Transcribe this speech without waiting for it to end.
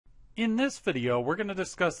In this video, we're going to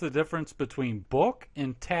discuss the difference between book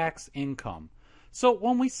and tax income. So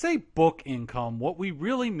when we say book income, what we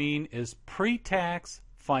really mean is pre-tax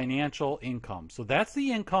financial income. So that's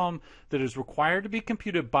the income that is required to be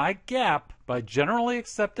computed by GAAP, by generally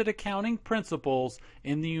accepted accounting principles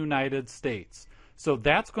in the United States. So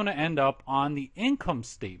that's going to end up on the income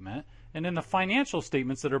statement and in the financial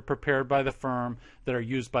statements that are prepared by the firm that are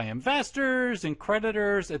used by investors and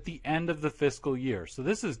creditors at the end of the fiscal year. So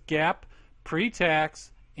this is GAAP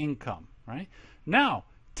pre-tax income, right? Now,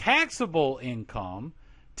 taxable income,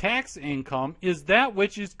 tax income is that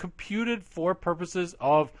which is computed for purposes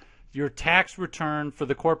of your tax return for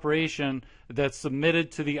the corporation that's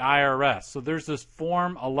submitted to the IRS. So there's this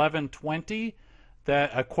Form 1120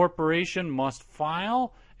 that a corporation must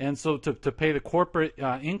file, and so to pay the corporate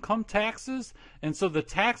income taxes. And so the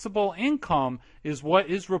taxable income is what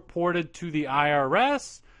is reported to the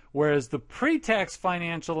IRS, whereas the pre-tax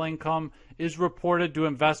financial income is reported to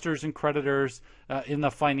investors and creditors in the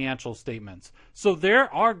financial statements. So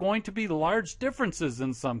there are going to be large differences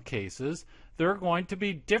in some cases. There are going to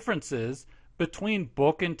be differences between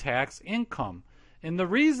book and tax income. And the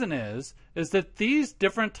reason is that these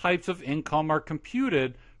different types of income are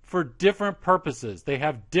computed for different purposes. They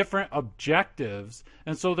have different objectives,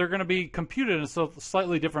 and so they're going to be computed in a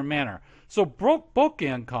slightly different manner. So book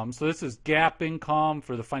income, so this is GAAP income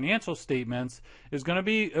for the financial statements, is going to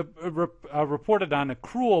be reported on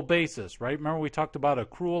accrual basis, right? Remember we talked about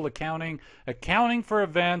accrual accounting for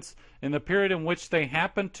events in the period in which they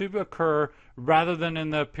happen to occur rather than in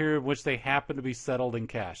the period in which they happen to be settled in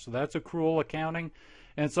cash. So that's accrual accounting.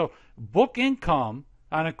 And so book income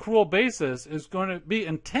on accrual basis is going to be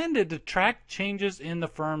intended to track changes in the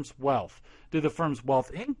firm's wealth. Did the firm's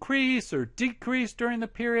wealth increase or decrease during the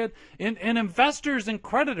period? And investors and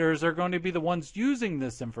creditors are going to be the ones using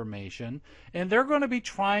this information, and they're going to be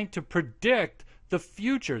trying to predict the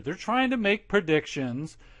future. They're trying to make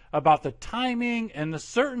predictions about the timing and the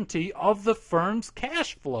certainty of the firm's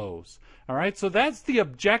cash flows. All right, so that's the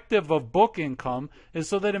objective of book income, is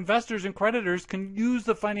so that investors and creditors can use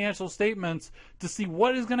the financial statements to see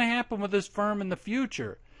what is going to happen with this firm in the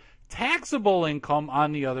future. Taxable income,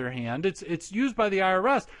 on the other hand, it's used by the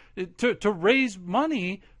IRS to raise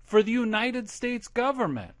money for the United States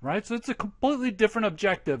government, right? So it's a completely different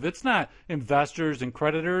objective. It's not investors and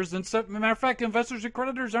creditors. And so, as a matter of fact, investors and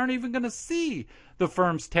creditors aren't even going to see the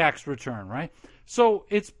firm's tax return, right? So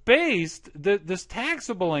it's based, this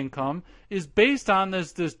taxable income is based on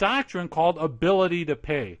this doctrine called ability to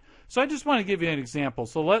pay. So I just want to give you an example.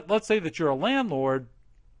 So let's say that you're a landlord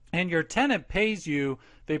and your tenant pays you,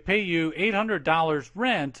 they pay you $800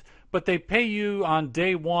 rent, but they pay you on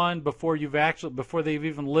day one before they've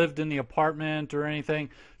even lived in the apartment or anything.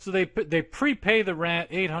 So they prepay the rent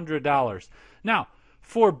 $800. Now,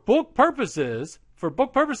 for book purposes,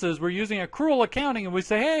 we're using accrual accounting, and we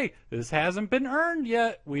say, hey, this hasn't been earned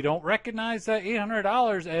yet. We don't recognize that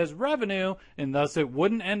 $800 as revenue, and thus it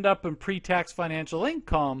wouldn't end up in pre-tax financial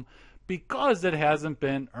income because it hasn't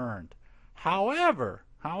been earned. However,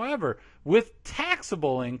 with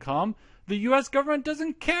taxable income, the U.S. government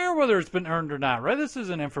doesn't care whether it's been earned or not, right? This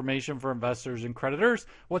isn't information for investors and creditors.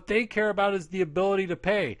 What they care about is the ability to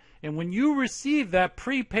pay. And when you receive that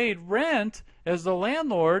prepaid rent as the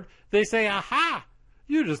landlord, they say, aha,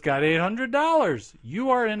 you just got $800.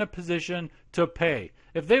 You are in a position to pay.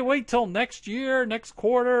 If they wait till next year, next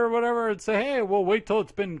quarter, or whatever, and say, hey, we'll wait till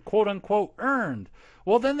it's been quote-unquote earned,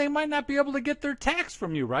 well, then they might not be able to get their tax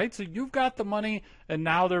from you, right? So you've got the money, and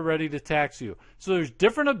now they're ready to tax you. So there's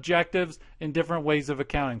different objectives and different ways of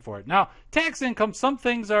accounting for it. Now, tax income, some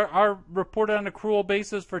things are reported on accrual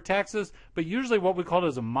basis for taxes, but usually what we call it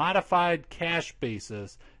is a modified cash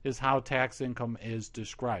basis is how tax income is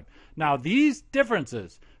described. Now, these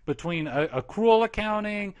differences between accrual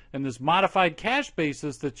accounting and this modified cash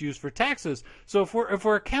basis that's used for taxes. So if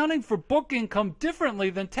we're accounting for book income differently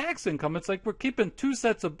than tax income, it's like we're keeping two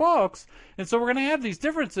sets of books, and so we're going to have these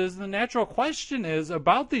differences. And the natural question is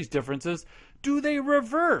about these differences: do they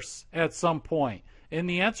reverse at some point? And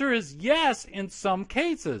the answer is yes, in some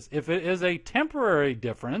cases. If it is a temporary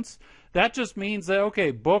difference, that just means that, okay,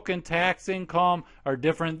 book and tax income are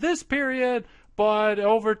different this period, but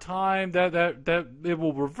over time that it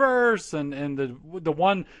will reverse, and the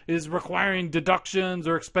one is requiring deductions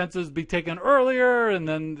or expenses be taken earlier, and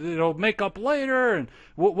then it'll make up later, and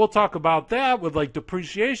we'll talk about that with like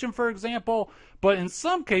depreciation, for example. But in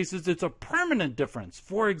some cases, it's a permanent difference.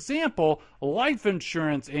 For example, life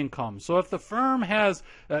insurance income. So if the firm has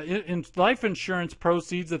in life insurance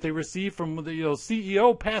proceeds that they receive from the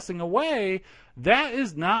CEO passing away, that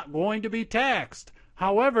is not going to be taxed.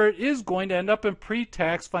 However, it is going to end up in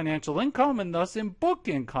pre-tax financial income and thus in book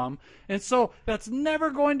income. And so that's never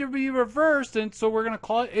going to be reversed. And so we're going to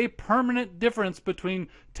call it a permanent difference between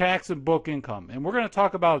tax and book income. And we're going to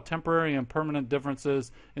talk about temporary and permanent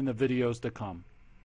differences in the videos to come.